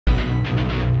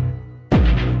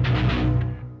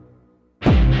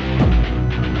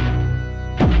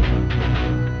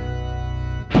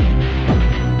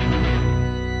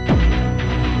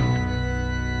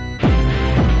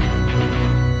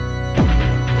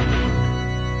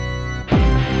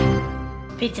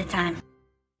Pizza time.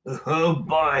 Oh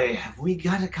boy, have we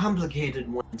got a complicated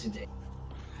one today.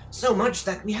 So much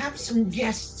that we have some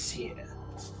guests here.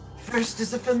 First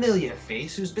is a familiar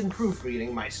face who's been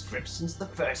proofreading my script since the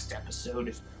first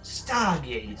episode,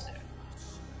 Stargazer.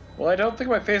 Well, I don't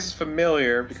think my face is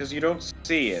familiar because you don't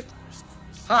see it.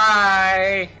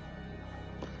 Hi!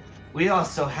 We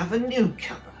also have a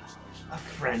newcomer, a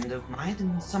friend of mine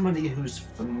and somebody who's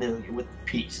familiar with the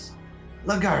piece,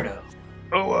 Lagardo.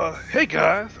 Oh, hey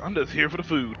guys, I'm just here for the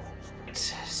food.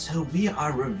 So we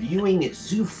are reviewing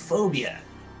Zoophobia.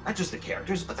 Not just the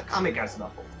characters, but the comic as a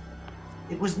whole.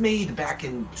 It was made back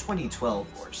in 2012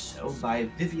 or so by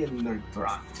Vivienne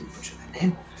Medrano, to butcher that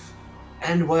name,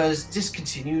 and was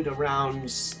discontinued around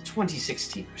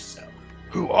 2016 or so.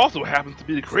 Who also happens to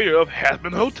be the creator of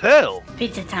Hazbin Hotel.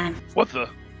 Pizza time. What the?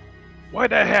 Why'd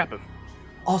that happen?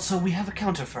 Also, we have a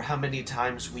counter for how many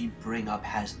times we bring up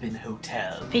Hazbin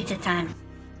Hotel. Pizza time.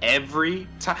 Every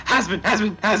time.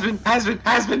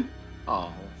 Hazbin!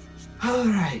 Oh.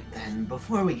 Alright then,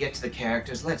 before we get to the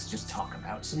characters, let's just talk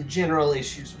about some general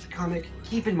issues with the comic.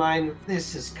 Keep in mind,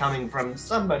 this is coming from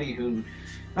somebody who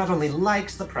not only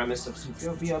likes the premise of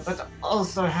Zoophobia, but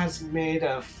also has made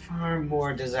a far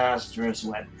more disastrous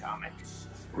webcomic.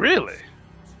 Really?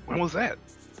 When was that?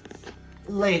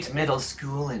 Late middle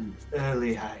school and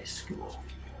early high school.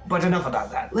 But enough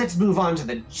about that. Let's move on to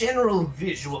the general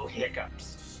visual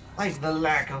hiccups. Like the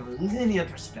lack of linear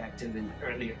perspective in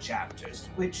earlier chapters,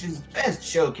 which is best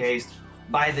showcased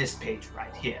by this page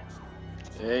right here.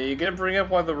 Yeah, you gonna bring up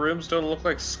why the rooms don't look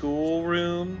like school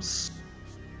rooms?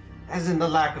 As in the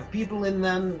lack of people in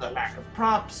them, the lack of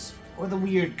props, or the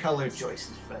weird color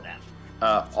choices for them.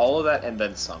 All of that and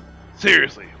then some.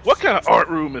 Seriously, what kind of art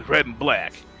room is red and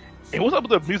black? And what's up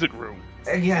with the music room?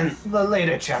 Again, the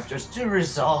later chapters do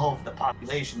resolve the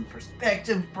population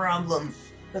perspective problem,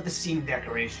 but the scene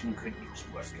decoration could use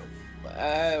work.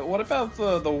 What about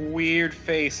the weird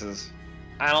faces?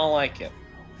 I don't like it.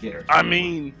 I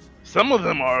mean, some of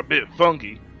them are a bit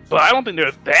funky, but I don't think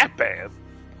they're that bad.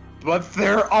 But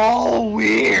they're all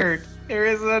weird! There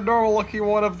isn't a normal looking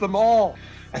one of them all.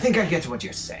 I think I get what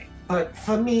you're saying, but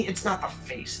for me, it's not the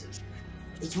faces.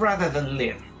 It's rather the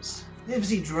limbs.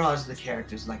 Livesey draws the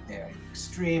characters like they're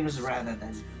extremes rather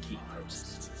than key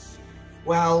poses.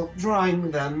 While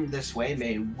drawing them this way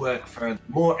may work for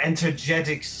more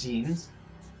energetic scenes,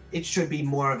 it should be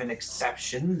more of an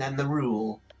exception than the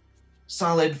rule.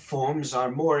 Solid forms are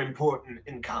more important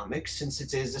in comics since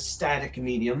it is a static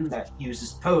medium that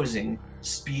uses posing,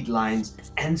 speed lines,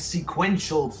 and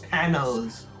sequential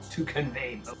panels to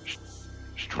convey motion.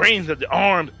 Strange that the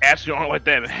arms actually aren't like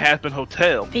that in Hazbin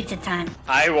Hotel. Pizza time.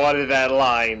 I wanted that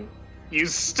line. You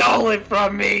stole it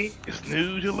from me! It's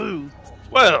news you lose.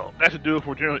 Well, that should do it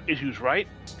for general issues, right?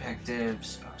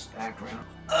 Perspectives, background.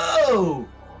 Oh!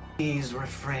 Please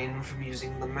refrain from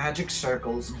using the magic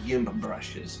circles GIMP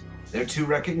brushes. They're too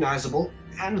recognizable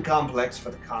and complex for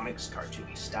the comic's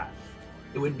cartoony style.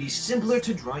 It would be simpler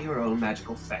to draw your own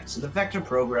magical effects in a vector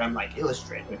program like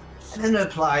Illustrator, and then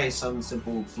apply some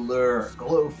simple blur or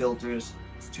glow filters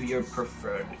to your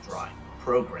preferred drawing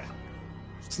program.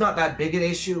 It's not that big an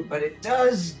issue, but it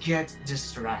does get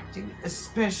distracting,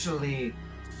 especially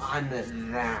on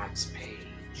that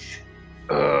page.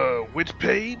 Which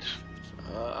page?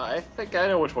 I think I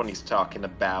know which one he's talking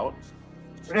about.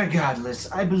 Regardless,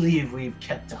 I believe we've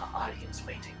kept our audience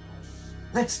waiting.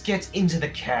 Let's get into the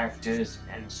characters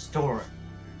and story,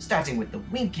 starting with the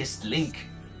weakest link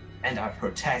and our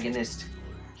protagonist,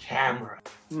 Cameron.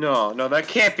 No, that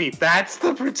can't be. That's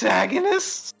the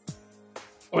protagonist?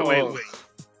 Wait.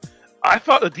 I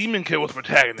thought the Demon Kid was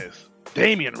protagonist.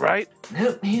 Damien, right?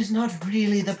 No, he's not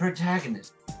really the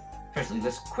protagonist. Firstly,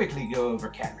 let's quickly go over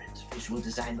Cameron's visual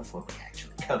design before we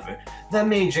actually cover the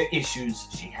major issues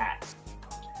she has.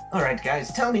 Alright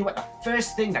guys, tell me what the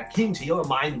first thing that came to your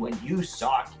mind when you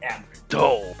saw Cameron.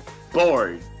 Dull.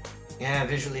 Bored. Yeah,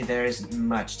 visually there isn't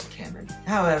much to Cameron.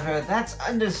 However, that's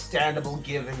understandable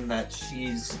given that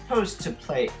she's supposed to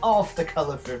play off the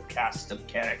colorful cast of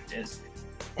characters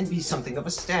and be something of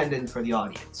a stand-in for the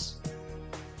audience.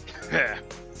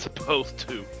 Supposed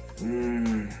to.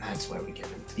 That's where we get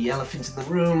into the elephant in the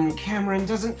room. Cameron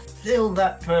doesn't fill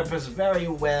that purpose very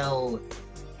well.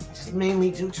 It is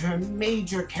mainly due to her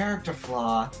major character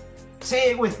flaw.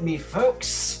 Say it with me,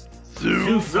 folks.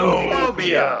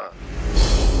 Zoophobia.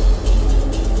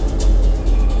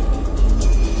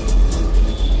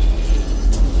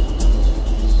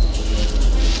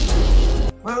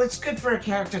 While it's good for a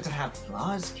character to have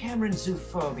flaws, Cameron's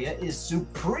Zoophobia is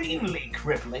supremely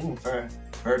crippling for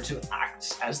her to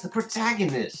act as the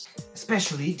protagonist,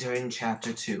 especially during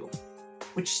Chapter 2.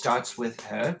 which starts with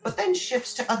her, but then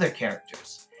shifts to other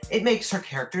characters. It makes her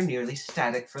character nearly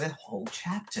static for the whole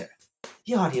chapter.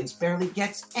 The audience barely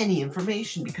gets any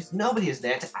information because nobody is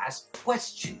there to ask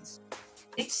questions.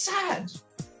 It's sad,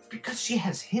 because she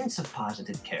has hints of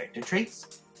positive character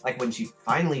traits, like when she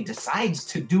finally decides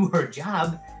to do her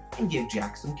job and give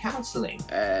Jack some counseling.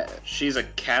 She's a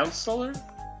counselor?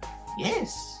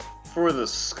 Yes. For the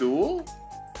school?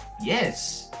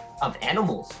 Yes. Of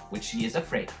animals, which she is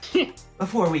afraid of.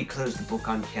 Before we close the book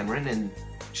on Cameron and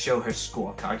show her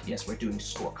scorecard, yes, we're doing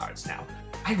scorecards now,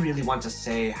 I really want to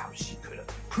say how she could have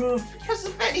improved, because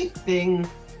if anything,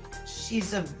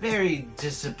 she's a very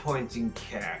disappointing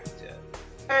character.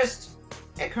 First,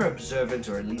 make her observant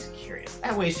or at least curious.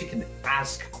 That way she can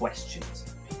ask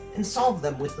questions and solve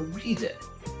them with the reader.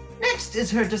 Next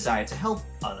is her desire to help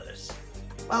others.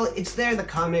 While it's there in the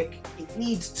comic, it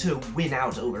needs to win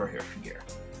out over her fear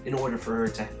in order for her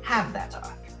to have that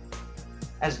arc.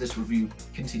 As this review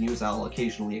continues, I'll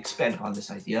occasionally expand upon this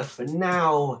idea. For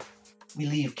now, we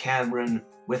leave Cameron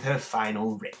with her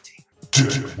final rating.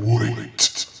 Dead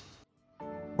weight.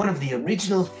 One of the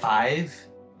original 5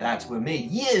 that were made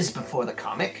years before the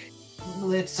comic.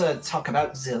 Let's talk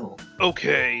about Zill.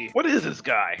 Okay, what is this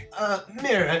guy?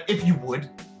 Mira, if you would.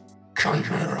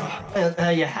 Chimera. Well,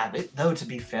 there you have it. Though, to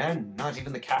be fair, not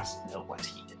even the cast know what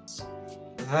he is.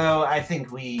 Though, I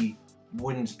think we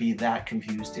wouldn't be that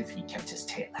confused if he kept his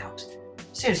tail out.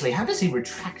 Seriously, how does he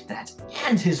retract that?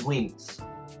 And his wings?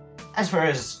 As far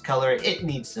as color, it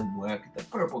needs some work. The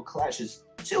purple clashes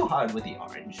too hard with the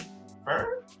orange.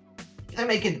 Fur? Either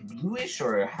make it bluish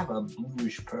or have a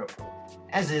bluish purple.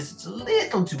 As is, it's a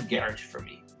little too garish for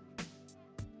me.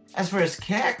 As for his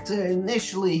character,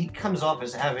 initially he comes off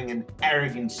as having an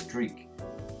arrogant streak,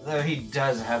 though he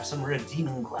does have some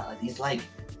redeeming qualities like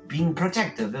being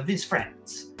protective of his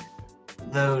friends,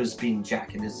 those being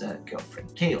Jack and his girlfriend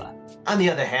Kayla. On the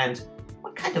other hand,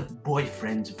 what kind of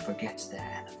boyfriend forgets their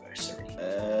anniversary?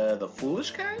 The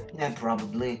foolish guy? Yeah,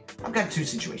 probably. I've got 2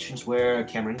 situations where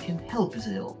Cameron can help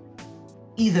Zill.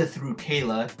 Either through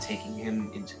Kayla taking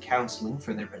him into counseling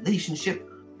for their relationship,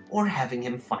 or having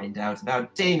him find out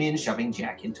about Damien shoving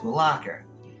Jack into a locker.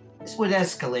 This would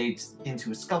escalate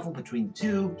into a scuffle between the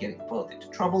two, getting both into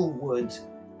trouble, would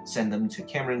send them to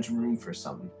Cameron's room for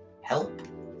some help,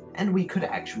 and we could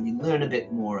actually learn a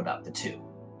bit more about the two.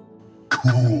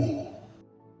 Cool.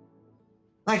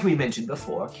 Like we mentioned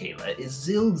before, Kayla is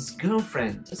Zill's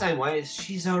girlfriend. Design-wise,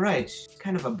 she's alright. She's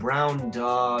kind of a brown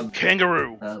dog.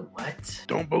 Kangaroo. What?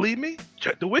 Don't believe me?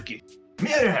 Check the wiki.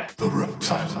 Mira! The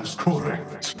reptile is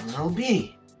correct. I'll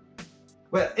be.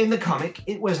 Well, in the comic,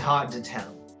 it was hard to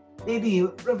tell. Maybe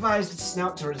revised its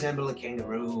snout to resemble a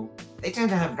kangaroo. They tend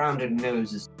to have rounded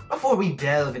noses. Before we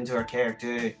delve into her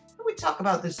character, we talk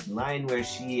about this line where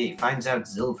she finds out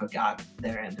Zill forgot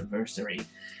their anniversary.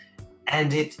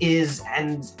 And it is,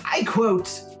 and I quote,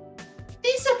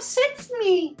 "This upsets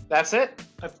me." That's it?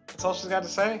 That's all she's got to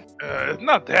say? It's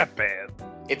not that bad.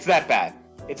 It's that bad.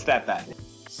 It's that bad.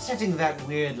 Setting that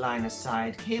weird line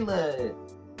aside, Kayla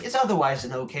is otherwise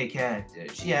an okay character.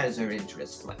 She has her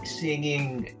interests like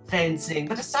singing, fencing,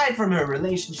 but aside from her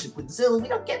relationship with Zill, we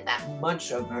don't get that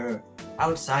much of her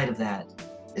outside of that.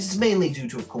 This is mainly due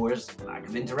to, of course, lack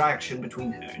of interaction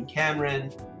between her and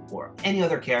Cameron, or any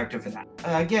other character for that.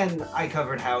 Again, I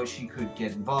covered how she could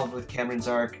get involved with Cameron's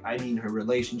arc. I mean, her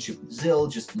relationship with Zill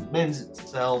just lends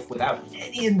itself without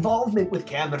any involvement with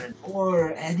Cameron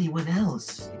or anyone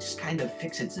else. It just kind of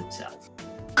fixes itself.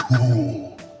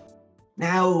 Cool.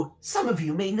 Now, some of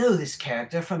you may know this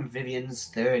character from Vivienne's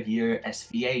third-year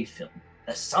SVA film,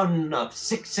 The Son of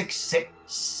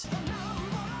 666.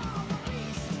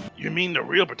 You mean the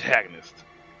real protagonist?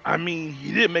 I mean,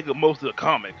 he did make the most of the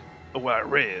comic, of what I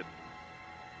read.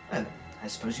 Well, I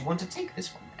suppose you want to take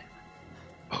this one then.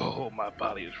 Oh, my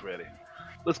body is ready.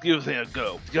 Let's give this thing a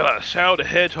go. He's got a Shadow the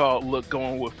Hedgehog look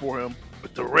going for him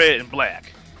with the red and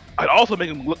black. I'd also make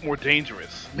him look more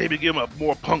dangerous. Maybe give him a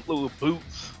more punk little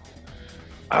boots.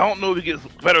 I don't know if he gets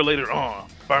better later on,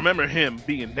 but I remember him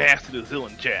being nasty to Zill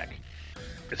and Jack.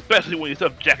 Especially when he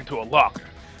stuffed Jack into a locker.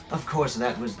 Of course,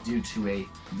 that was due to a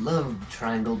love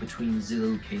triangle between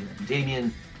Zill, Kayla, and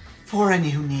Damien. For any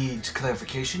who need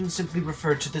clarification, simply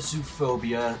refer to the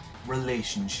Zoophobia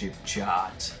relationship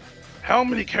chart. How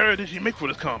many characters did you make for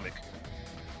this comic?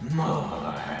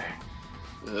 More.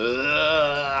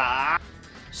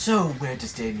 So, where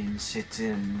does Damien sit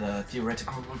in the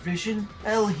theoretical revision?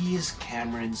 Well, he is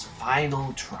Cameron's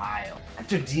final trial.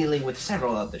 After dealing with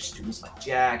several other students like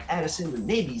Jack, Addison, and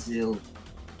maybe Zill,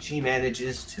 she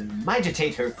manages to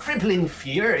mitigate her crippling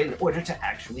fear in order to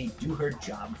actually do her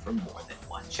job for more than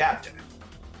one chapter.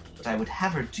 What I would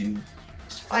have her do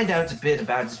find out a bit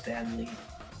about his family,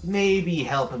 maybe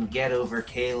help him get over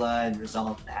Kayla and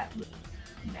resolve that little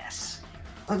mess.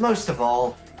 But most of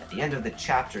all, at the end of the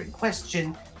chapter in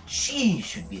question, she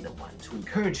should be the one to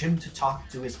encourage him to talk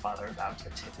to his father about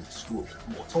attending school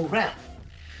in the mortal realm.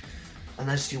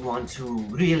 Unless you want to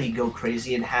really go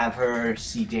crazy and have her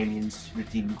see Damien's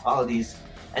redeeming qualities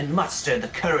and muster the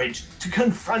courage to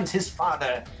confront his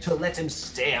father to let him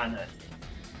stay on Earth.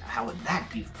 How would that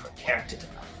be for character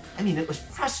development? I mean, it was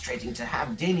frustrating to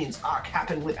have Damien's arc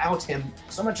happen without him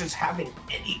so much as having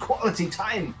any quality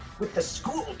time with the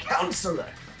school counselor.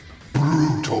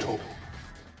 Brutal.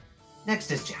 Next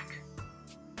is Jack.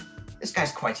 This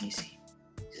guy's quite easy.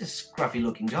 He's a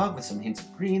scruffy-looking dog with some hints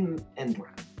of green and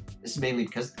brown. This is mainly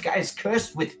because the guy is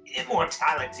cursed with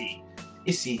immortality.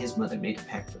 You see, his mother made a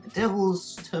pact with the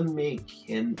devils to make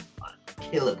him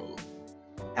unkillable.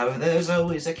 However, there's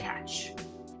always a catch.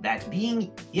 That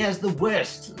being, he has the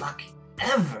worst luck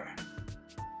ever.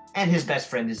 And his best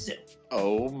friend is Zil.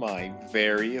 Oh my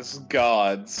various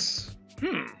gods.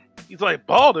 He's like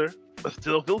Balder, but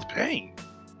still feels pain.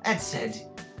 That said,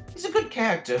 he's a good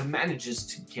character who manages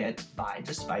to get by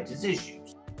despite his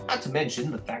issues. Not to mention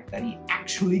the fact that he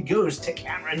actually goes to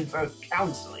Cameron for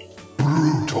counseling.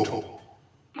 Brutal.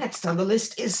 Next on the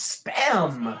list is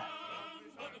Spam.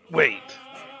 Wait,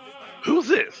 who's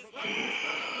this?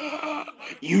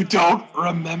 You don't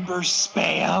remember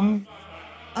Spam?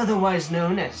 Otherwise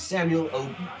known as Samuel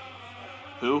O'Brien.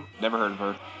 Who? Never heard of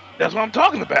her. That's what I'm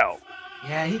talking about.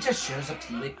 Yeah, he just shows up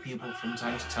to lick people from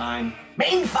time to time.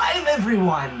 Main 5,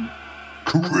 everyone!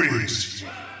 Crazy.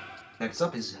 Next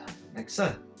up is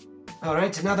Nexa.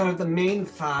 Alright, another of the main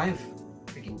 5.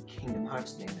 Freaking Kingdom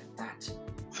Hearts name at that.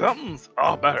 Something's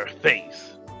off about her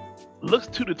face. Looks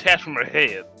too detached from her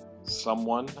head.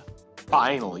 Someone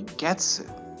finally gets it.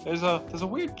 There's a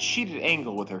weird cheated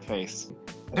angle with her face.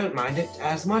 I don't mind it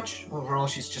as much. Overall,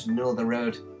 she's just middle of the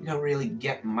road. You don't really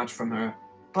get much from her.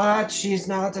 But she's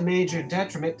not a major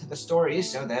detriment to the story,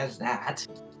 so there's that.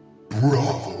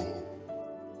 Bravo.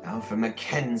 Now for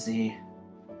Mackenzie.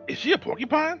 Is she a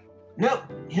porcupine? No,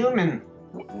 human.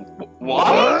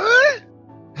 What?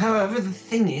 However, the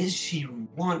thing is, she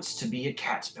wants to be a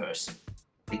cat person.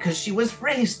 Because she was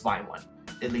raised by one.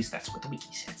 At least that's what the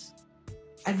wiki says.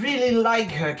 I really like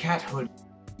her cat hood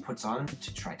she puts on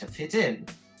to try to fit in.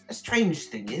 A strange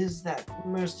thing is that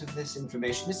most of this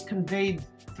information is conveyed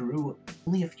through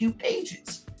only a few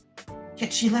pages.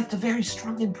 Yet she left a very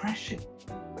strong impression,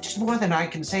 which is more than I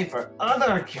can say for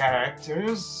other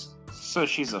characters. So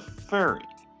she's a furry.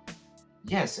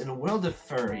 Yes, in a world of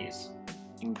furries.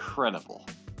 Incredible.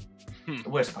 The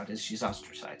worst part is she's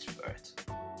ostracized for it.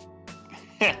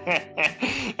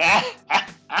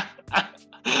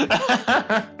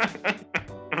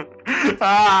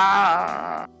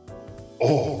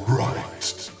 All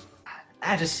right.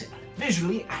 Addison.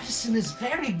 Visually, Addison is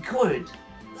very good,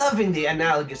 loving the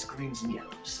analogous greens and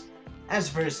yellows. As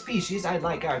for his species, I'd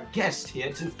like our guest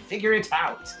here to figure it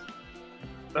out.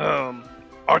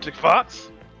 Arctic Fox?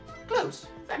 Close.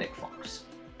 Fennec Fox.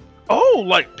 Oh,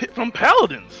 like Pit from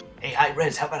Paladins. Hey, hi,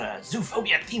 Rez, how about a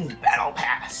Zoophobia-themed battle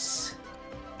pass?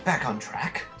 Back on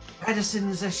track. Addison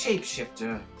is a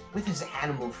shapeshifter, with his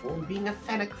animal form being a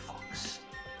Fennec Fox.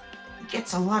 He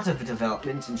gets a lot of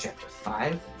development in Chapter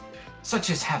 5,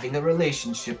 such as having a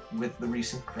relationship with the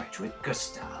recent graduate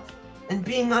Gustav, and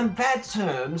being on bad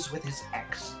terms with his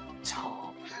ex,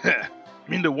 Tom. You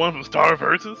mean the one from Star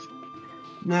Versus?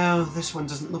 No, this one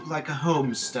doesn't look like a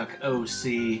Homestuck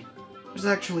OC. There's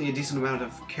actually a decent amount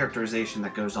of characterization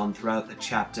that goes on throughout the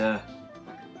chapter.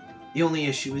 The only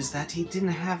issue is that he didn't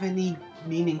have any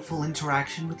meaningful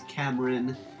interaction with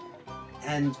Cameron,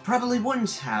 and probably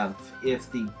wouldn't have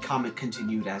if the comic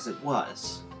continued as it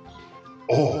was.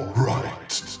 All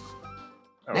right.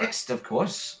 Next, of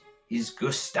course, is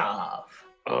Gustav.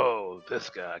 Oh, this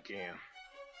guy again.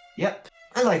 Yep,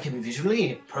 I like him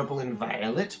visually. Purple and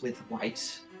violet with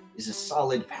white is a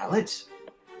solid palette.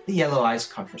 The yellow eyes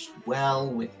contrast well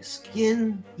with his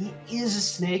skin. He is a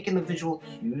snake and the visual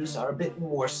cues are a bit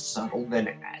more subtle than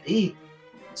Addy.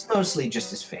 It's mostly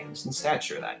just his fangs and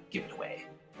stature that give it away.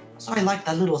 So I like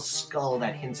that little skull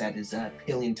that hints at his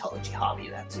paleontology hobby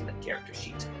that's in the character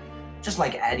sheet. Just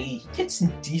like Addy, he gets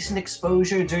some decent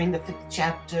exposure during the 5th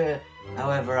chapter.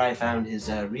 However, I found his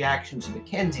reaction to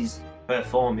Mackenzie's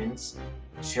performance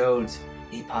showed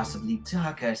a possibly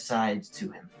darker side to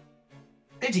him.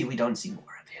 Pity we don't see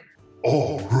more of him.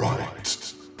 All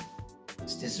right.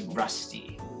 Next is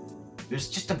Rusty, who's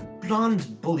just a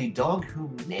blonde bully dog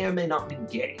who may or may not be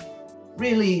gay.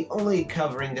 Really only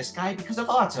covering this guy because of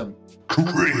Autumn.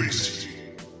 Crazy.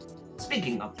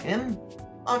 Speaking of him,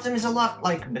 Autumn is a lot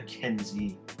like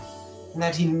Mackenzie, in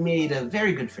that he made a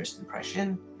very good first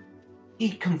impression. He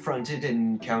confronted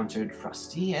and encountered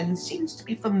Frosty and seems to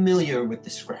be familiar with the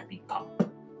scrappy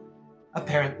pup.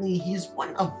 Apparently, he is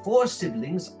one of 4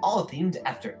 siblings, all themed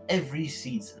after every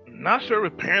season. Not sure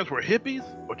if parents were hippies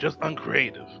or just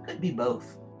uncreative. Could be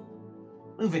both.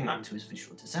 Moving on to his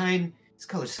visual design, his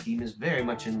color scheme is very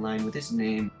much in line with his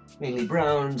name, mainly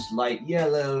browns, light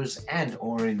yellows, and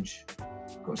orange.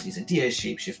 Of course, he's a deer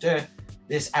shapeshifter.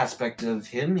 This aspect of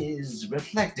him is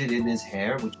reflected in his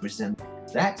hair, which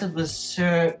resembles that of a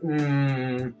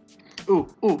certain...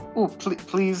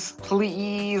 Please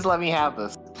let me have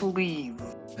this. Please.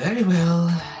 Very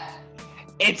well.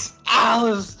 It's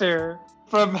Arystar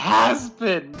from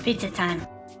Hazbin. Pizza time.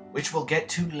 Which we'll get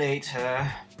to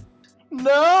later.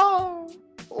 No!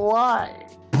 Why?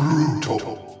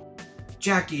 Brutal.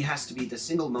 Jackie has to be the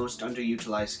single most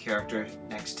underutilized character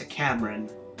next to Cameron.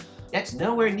 Yet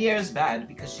nowhere near as bad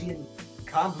because she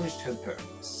accomplished her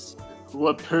purpose.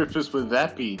 What purpose would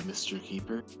that be, Mr.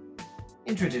 Keeper?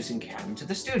 Introducing Cam to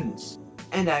the students,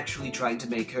 and actually trying to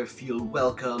make her feel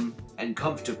welcome and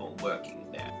comfortable working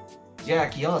there.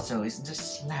 Jackie also isn't a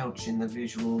slouch in the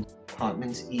visual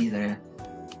department either.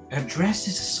 Her dress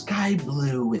is sky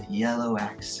blue with yellow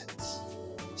accents.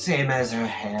 Same as her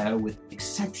hair, with the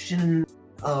exception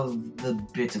of the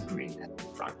bit of green at the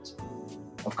front.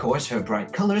 Of course, her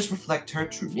bright colors reflect her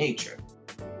true nature.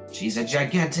 She's a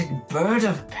gigantic bird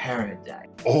of paradise.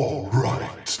 All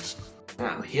right.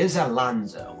 Now, here's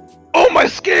Alonzo. Oh my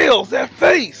scales! That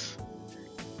face!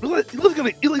 You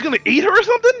gonna eat her or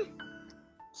something?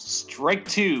 Strike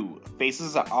 2.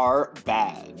 Faces are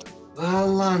bad. Well,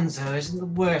 Alonzo isn't the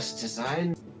worst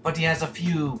design, but he has a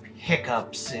few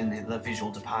hiccups in the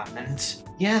visual department.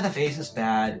 Yeah, the face is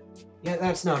bad. Yeah,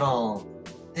 that's not all.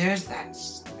 There's that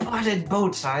spotted bow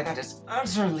tie that is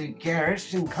utterly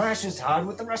garish and clashes hard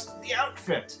with the rest of the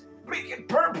outfit. Make it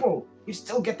purple! You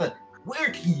still get the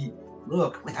quirky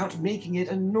look without making it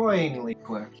annoyingly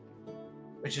quirky.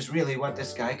 Which is really what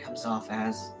this guy comes off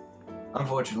as.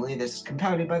 Unfortunately, this is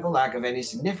compounded by the lack of any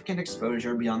significant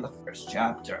exposure beyond the first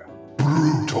chapter.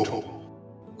 Brutal.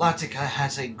 Latika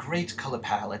has a great color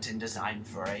palette and design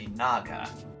for a Naga.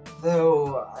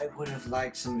 Though I would have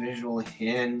liked some visual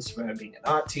hints for her being an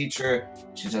art teacher.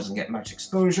 She doesn't get much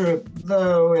exposure,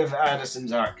 though if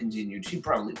Addison's art continued, she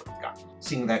probably would have gotten,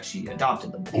 seeing that she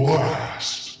adopted them.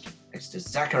 Blast. Next is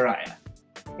Zachariah.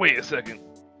 Wait a second.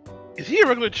 Is he a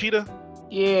regular cheetah?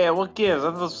 Yeah, what gives?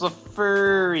 That was a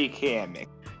furry comic.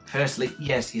 Firstly,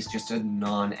 yes, he's just a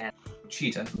non-animal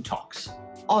cheetah who talks.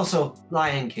 Also,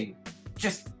 Lion King.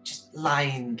 Just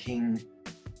Lion King.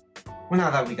 Well, now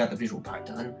that we got the visual part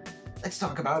done, let's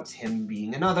talk about him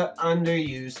being another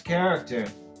underused character.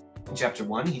 In Chapter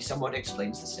 1, he somewhat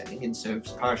explains the setting and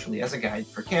serves partially as a guide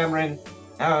for Cameron.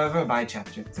 However, by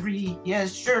Chapter 3, he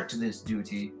has shirked this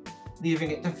duty,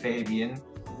 leaving it to Fabian,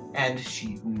 and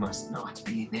she who must not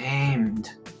be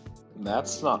named.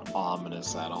 That's not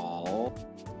ominous at all.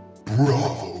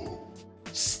 Bravo.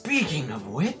 Speaking of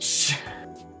which...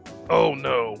 Oh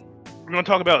no. We're gonna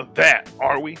talk about that,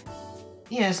 are we?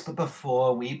 Yes, but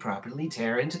before we properly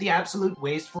tear into the absolute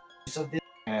wastefulness of this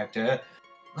character,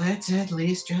 let's at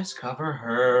least just cover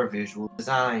her visual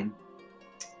design.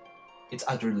 It's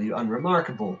utterly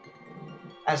unremarkable.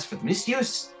 As for the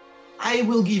misuse, I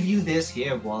will give you this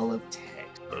here wall of text.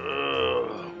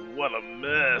 Ugh, what a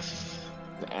mess.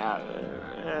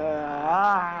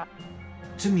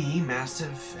 To me,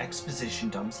 massive exposition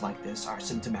dumps like this are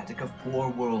symptomatic of poor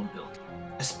world building,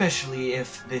 especially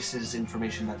if this is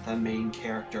information that the main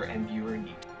character and viewer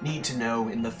need to know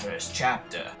in the first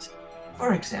chapter.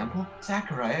 For example,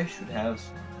 Zachariah should have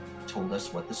told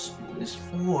us what the school is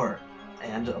for,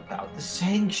 and about the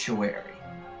sanctuary.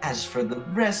 As for the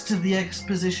rest of the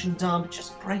exposition dump,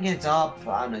 just bring it up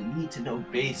on a need-to-know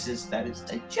basis that is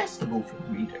digestible for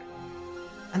the reader.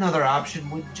 Another option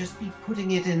would just be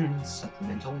putting it in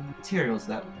supplemental materials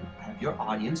that would have your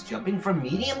audience jumping from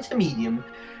medium to medium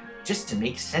just to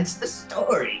make sense of the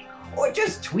story, or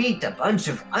just tweet a bunch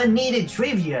of unneeded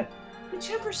trivia,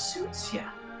 whichever suits ya.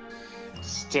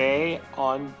 Stay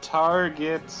on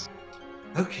target.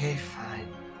 Okay, fine.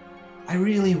 I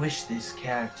really wish this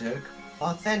character could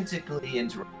authentically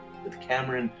interact with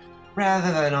Cameron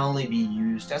rather than only be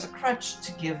used as a crutch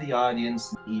to give the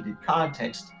audience needed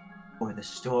context for the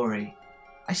story.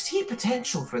 I see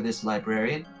potential for this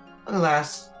librarian, but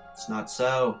alas, it's not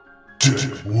so.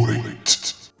 Dead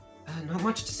weight. Not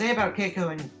much to say about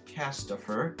Keiko and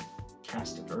Christopher,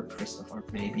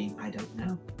 maybe, I don't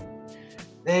know.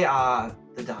 They are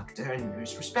the doctor and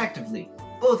nurse respectively.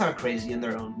 Both are crazy in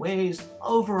their own ways.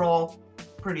 Overall,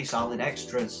 pretty solid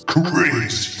extras.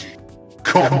 Crazy.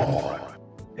 Come on.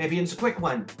 Vivienne's a quick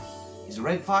one. He's a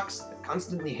red fox that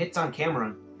constantly hits on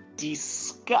camera.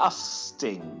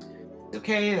 Disgusting.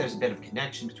 Okay, there's a bit of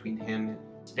connection between him and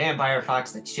this vampire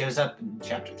fox that shows up in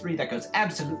chapter 3 that goes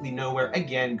absolutely nowhere.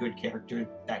 Again, good character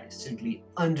that is simply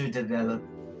underdeveloped.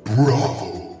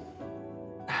 Bravo.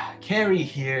 Carrie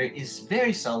here is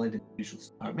very solid in the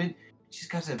visuals department. She's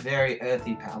got a very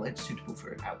earthy palette suitable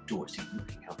for an outdoorsy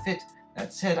looking outfit.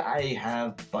 That said, I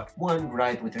have but one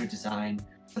gripe with her design.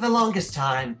 For the longest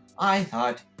time, I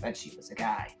thought that she was a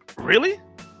guy. Really?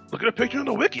 Look at a picture on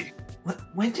the wiki.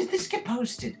 When did this get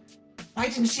posted? Why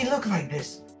didn't she look like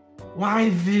this? Why,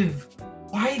 Viv?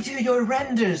 Why do your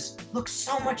renders look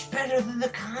so much better than the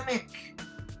comic?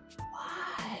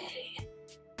 Why?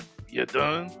 You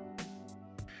done?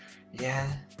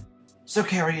 Yeah. So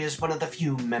Carrie is one of the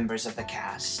few members of the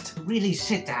cast who really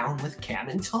sit down with Cam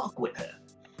and talk with her,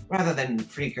 rather than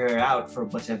freak her out for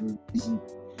whatever reason.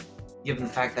 Given the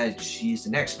fact that she's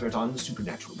an expert on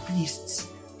supernatural beasts,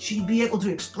 she'd be able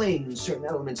to explain certain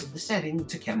elements of the setting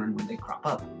to Cameron when they crop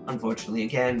up. Unfortunately,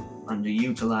 again,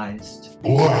 underutilized.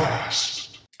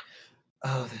 Blast.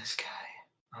 Oh, this guy.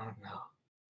 Oh no.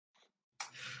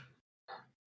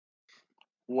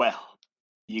 Well,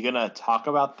 you gonna talk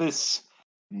about this,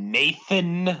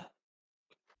 Nathan?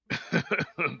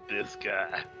 This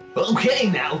guy. Okay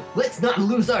now, let's not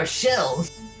lose our shells.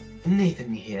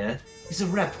 Nathan here. He's a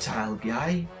reptile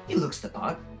guy. He looks the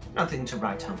part. Nothing to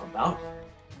write home about.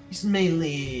 He's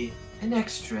mainly an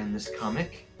extra in this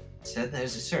comic. Said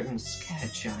there's a certain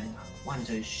sketch I want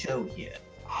to show here.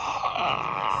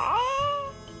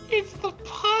 It's the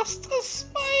pasta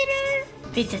spider!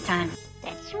 Pizza time.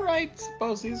 That's right.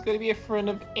 Suppose he's gonna be a friend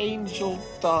of Angel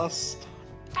Dust.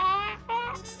 How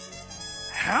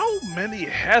many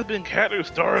Hazbin characters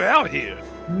started out here?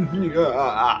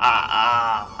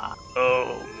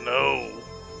 Oh no.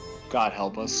 God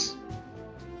help us.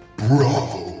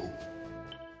 Bravo.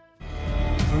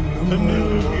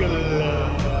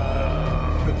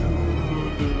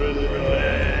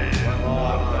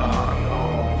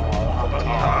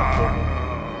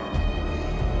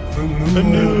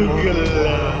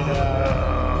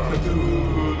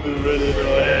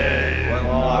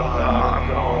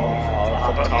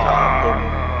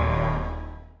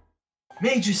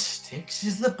 Major Styx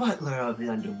is the butler of the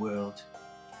underworld.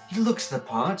 He looks the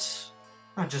part.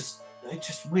 I just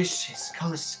wish his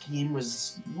color scheme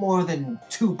was more than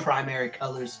 2 primary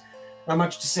colors. Not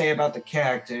much to say about the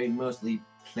character. He mostly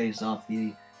plays off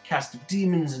the cast of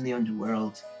demons in the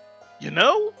underworld. You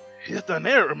know, his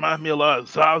dynamic reminds me a lot of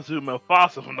Zazu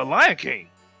Mufasa from The Lion King.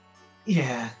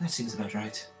 Yeah, that seems about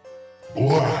right.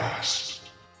 Blast.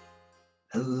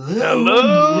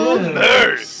 Hello,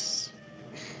 nurse!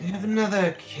 We have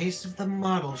another case of the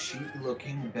model sheet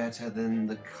looking better than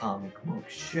the comic book.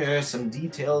 Sure, some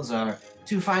details are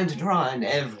too fine to draw in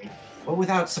every, but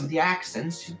without some of the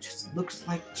accents, she just looks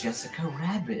like Jessica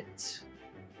Rabbit.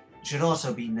 It should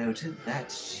also be noted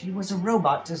that she was a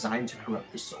robot designed to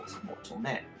corrupt the souls of mortal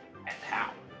men. And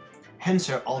how? Hence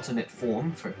her alternate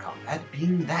form for combat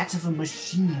being that of a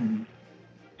machine.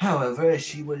 However,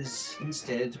 she was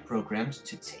instead programmed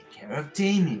to take care of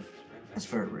Damien. As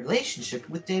for her relationship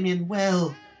with Damien,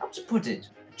 well, how to put it?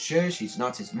 Sure, she's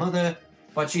not his mother,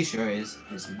 but she sure is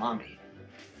his mommy.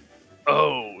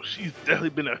 Oh, she's definitely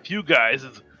been a few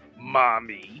guys'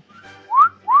 mommy.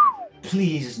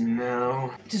 Please,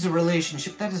 no. It is a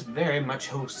relationship that is very much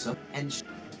wholesome, and she's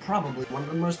probably one of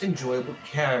the most enjoyable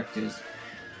characters.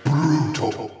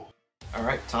 Brutal.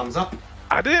 Alright, thumbs up.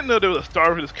 I didn't know there was a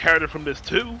star for this character from this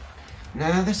too.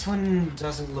 Nah, this one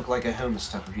doesn't look like a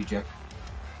Homestuck reject.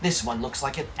 This one looks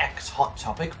like an ex-Hot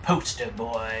Topic poster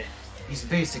boy. He's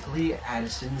basically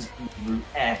Addison's Evil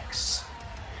X.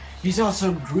 He's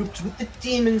also grouped with the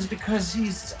demons because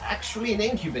he's actually an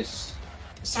incubus.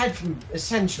 Aside from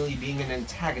essentially being an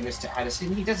antagonist to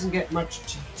Addison, he doesn't get much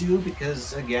to do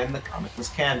because, again, the comic was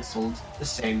cancelled the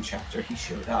same chapter he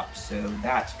showed up, so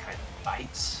that kind of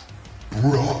bites.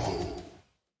 Bravo.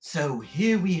 So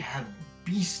here we have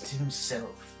Beast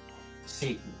himself,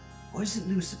 Satan, or is it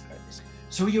Lucifer?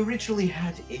 So he originally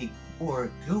had a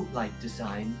more goat-like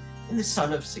design in the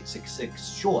Son of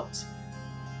 666 short.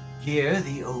 Here,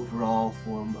 the overall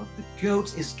form of the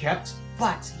goat is kept,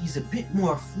 but he's a bit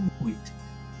more fluid,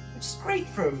 which is great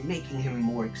for making him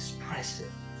more expressive.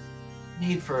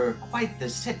 Made for quite the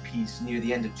set piece near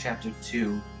the end of chapter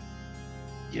 2.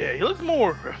 Yeah, he looks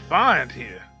more refined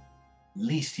here. At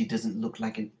least he doesn't look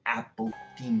like an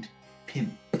apple-themed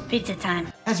pimp. Pizza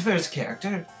time. As for his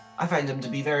character, I find him to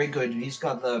be very good. He's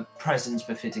got the presence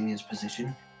befitting his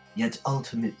position, yet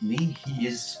ultimately he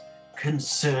is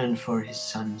concerned for his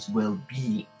son's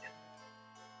well-being.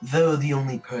 Though the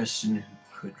only person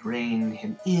who could rein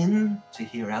him in to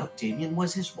hear out Damien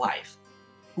was his wife,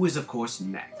 who is of course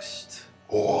next.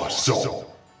 Awesome.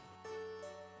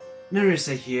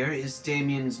 Nerissa here is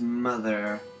Damien's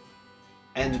mother,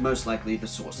 and most likely the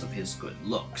source of his good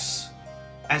looks,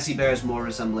 as he bears more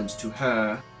resemblance to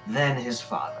her than his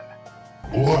father.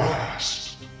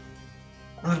 Blast.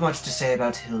 Not much to say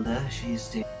about Hilda. She's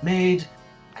Damien's maid,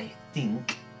 I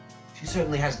think. She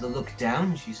certainly has the look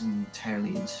down. She's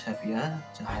entirely in sepia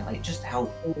to highlight just how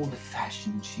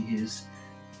old-fashioned she is,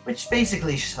 which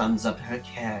basically sums up her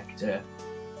character.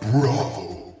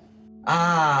 Bravo.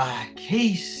 Ah,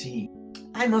 Casey.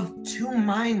 I'm of two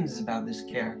minds about this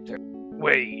character.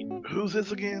 Wait, who's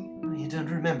this again? You don't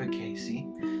remember Casey?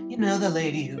 You know, the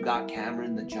lady who got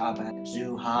Cameron the job at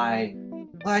Zoo High.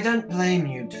 Well, I don't blame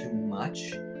you too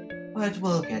much, but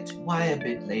we'll get to why a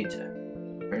bit later.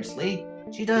 Firstly,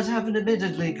 she does have an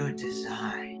admittedly good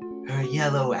design. Her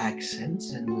yellow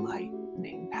accents and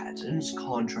lightning patterns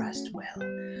contrast well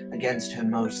against her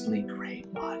mostly gray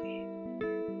body.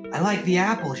 I like the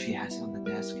apple she has on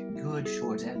the desk. Good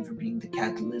shorthand for being the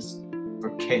catalyst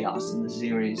for chaos in the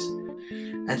series.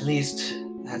 At least,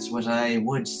 that's what I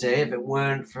would say if it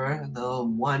weren't for the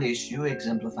one issue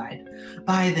exemplified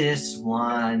by this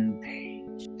one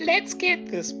page. Let's get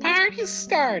this party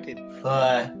started.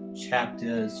 4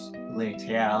 chapters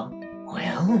later.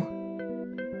 Well,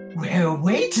 we're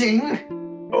waiting.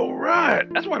 Oh, right.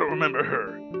 That's why I don't remember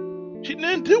her. She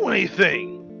didn't do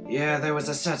anything. Yeah, there was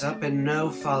a setup and no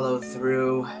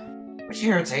follow-through, which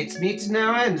irritates me to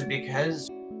no end because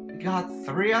we got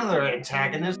 3 other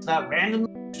antagonists that randomly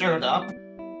showed up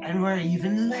and were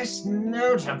even less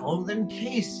notable than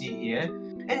Casey here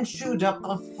and chewed up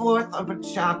a 4th of a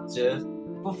chapter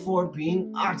before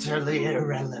being utterly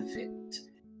irrelevant.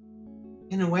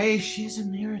 In a way, she's a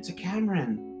mirror to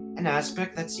Cameron, an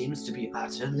aspect that seems to be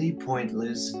utterly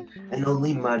pointless and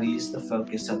only muddies the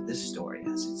focus of this story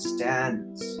as it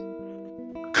stands.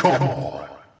 Come on.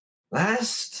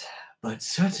 Last, but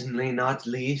certainly not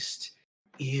least,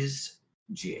 is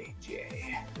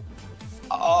JJ.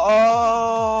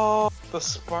 Oh, the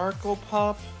sparkle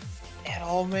pop? It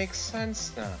all makes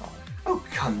sense now. Oh,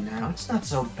 come now, it's not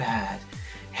so bad.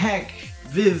 Heck,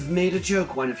 Viv made a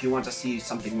joke one if you want to see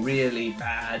something really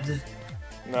bad.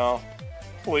 No,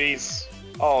 please.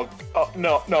 Oh,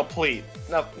 no, please.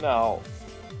 No,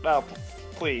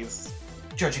 please.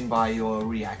 Judging by your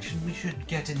reaction, we should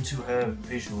get into her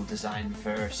visual design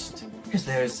first, because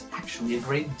there's actually a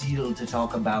great deal to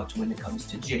talk about when it comes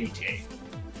to JJ.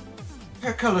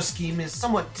 Her color scheme is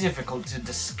somewhat difficult to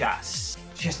discuss.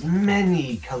 She has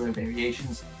many color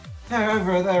variations.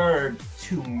 However, there are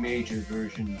 2 major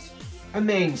versions. Her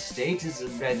main state is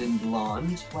red and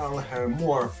blonde, while her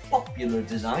more popular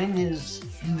design is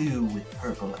blue with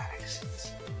purple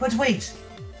accents. But wait,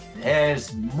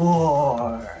 there's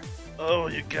more! Oh,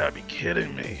 you gotta be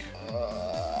kidding me.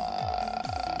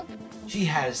 She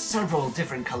has several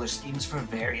different color schemes for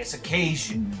various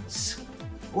occasions.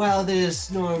 While this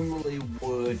normally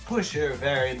would push her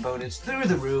variant bonus through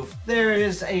the roof, there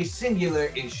is a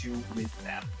singular issue with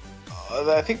them.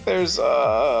 I think there's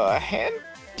a hand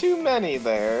too many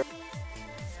there.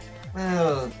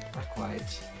 Well, not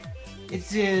quite.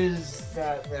 It is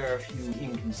that there are a few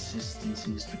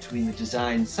inconsistencies between the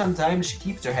designs. Sometimes she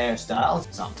keeps her hairstyle,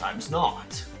 sometimes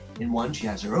not. In one she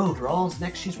has her overalls,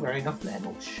 next she's wearing a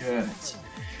flannel shirt.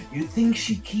 You'd think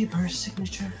she'd keep her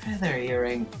signature feather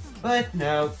earring, but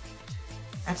no,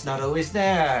 that's not always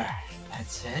there. That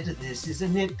said, this is a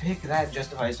nitpick that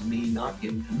justifies me not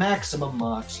giving the maximum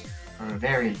marks for a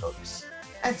variant bonus.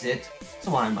 That's it,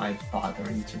 so why am I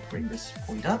bothering to bring this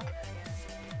point up?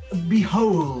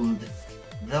 Behold,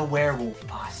 the werewolf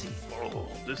posse. Oh,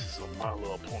 this is some My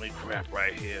Little Pony crap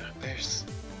right here. There's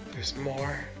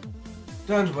more.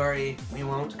 Don't worry, we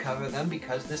won't cover them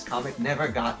because this comic never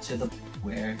got to the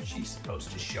where she's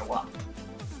supposed to show up.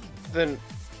 Then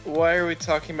why are we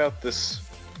talking about this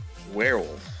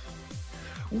werewolf?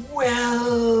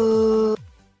 Well...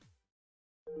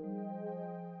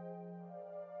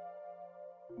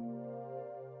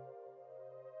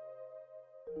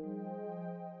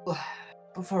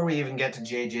 Before we even get to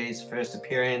JJ's first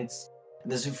appearance in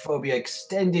the Zoophobia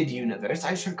Extended Universe,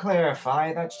 I should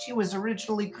clarify that she was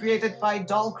originally created by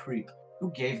Doll Creep, who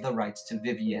gave the rights to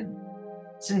Vivienne.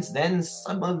 Since then,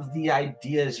 some of the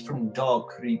ideas from Doll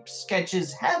Creep's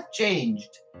sketches have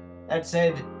changed. That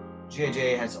said,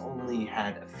 JJ has only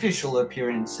had official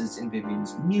appearances in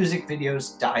Vivienne's music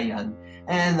videos Die Young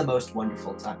and The Most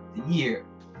Wonderful Time of the Year.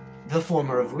 The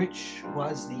former of which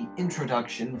was the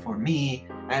introduction for me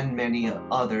and many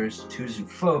others to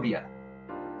Zoophobia.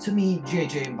 To me,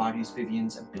 JJ embodies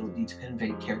Vivienne's ability to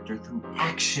convey character through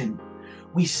action.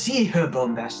 We see her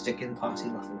bombastic and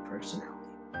party-loving personality,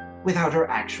 without her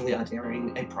actually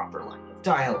uttering a proper line of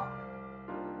dialogue.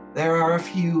 There are a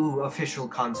few official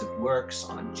concept works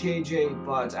on JJ,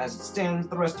 but as it stands,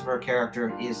 the rest of her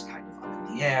character is kind of up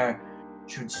in the air.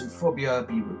 Should Zoophobia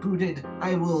be rebooted,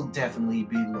 I will definitely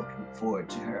be looking forward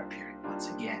to her appearing once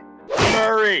again.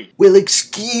 Hurry! Well,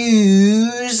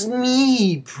 excuse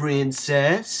me,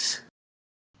 princess.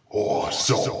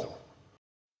 Awesome.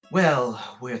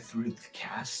 Well, we're through the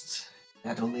cast.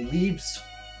 That only leaves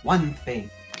one thing.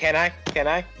 Can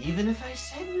I? Even if I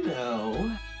said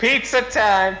no. Pizza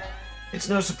time! It's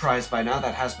no surprise by now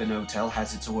that Hazbin Hotel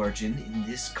has its origin in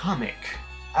this comic.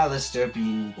 Arystar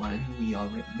being one we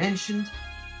already mentioned.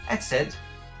 That said,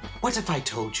 what if I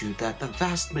told you that the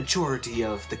vast majority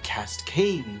of the cast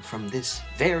came from this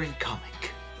very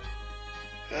comic?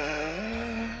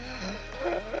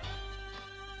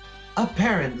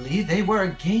 Apparently, they were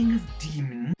a gang of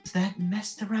demons that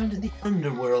messed around in the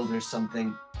underworld or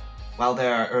something. While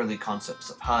there are early concepts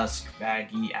of Husk,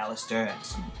 Baggy, Arystar, and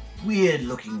some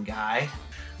weird-looking guy,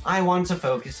 I want to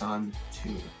focus on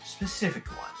two specific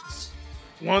ones.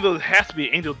 One of those has to be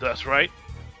Angel Dust, right?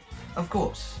 Of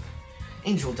course.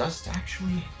 Angel Dust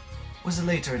actually was a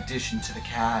later addition to the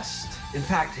cast. In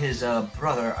fact, his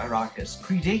brother Arrakis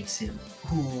predates him,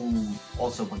 who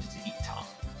also wanted to eat Tom.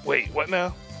 Wait, what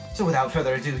now? So without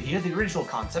further ado, here are the original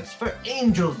concepts for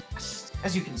Angel Dust.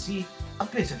 As you can see, a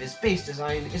bit of his base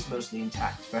design is mostly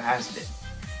intact for Hazbin.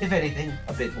 If anything,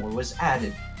 a bit more was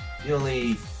added. The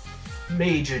only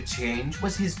major change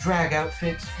was his drag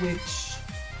outfit, which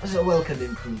was a welcome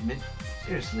improvement.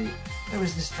 Seriously, where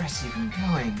was this dress even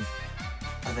going?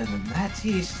 Other than that,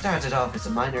 he started off as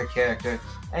a minor character,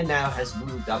 and now has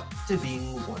moved up to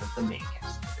being one of the main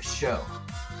cast of the show.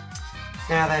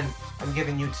 Now then, I'm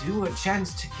giving you two a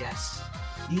chance to guess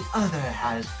the other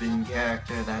Hazbin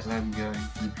character that I'm going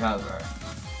to cover.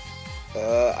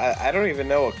 I don't even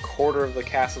know a quarter of the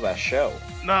cast of that show.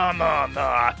 Nah.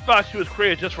 I thought she was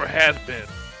created just for Hazbin.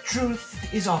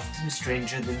 Truth is often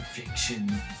stranger than fiction.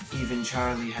 Even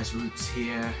Charlie has roots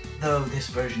here, though this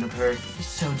version of her is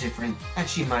so different that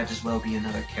she might as well be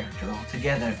another character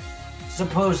altogether.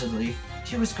 Supposedly,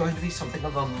 she was going to be something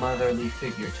of a motherly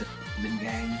figure to the human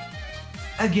gang.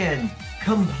 Again,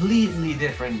 completely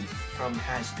different from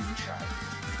Hazbin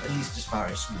Charlie, at least as far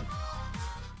as me.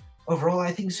 Overall,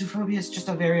 I think Zoophobia is just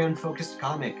a very unfocused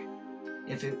comic.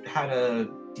 If it had a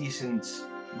decent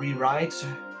rewrite,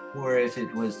 or if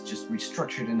it was just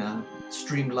restructured in a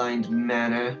streamlined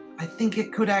manner, I think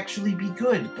it could actually be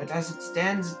good, but as it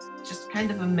stands, it's just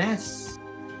kind of a mess.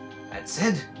 That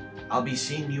said, I'll be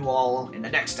seeing you all in the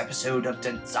next episode of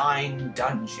Design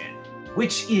Dungeon,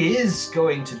 which is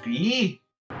going to be...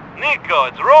 Nico,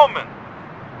 it's Roman.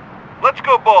 Let's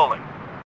go bowling.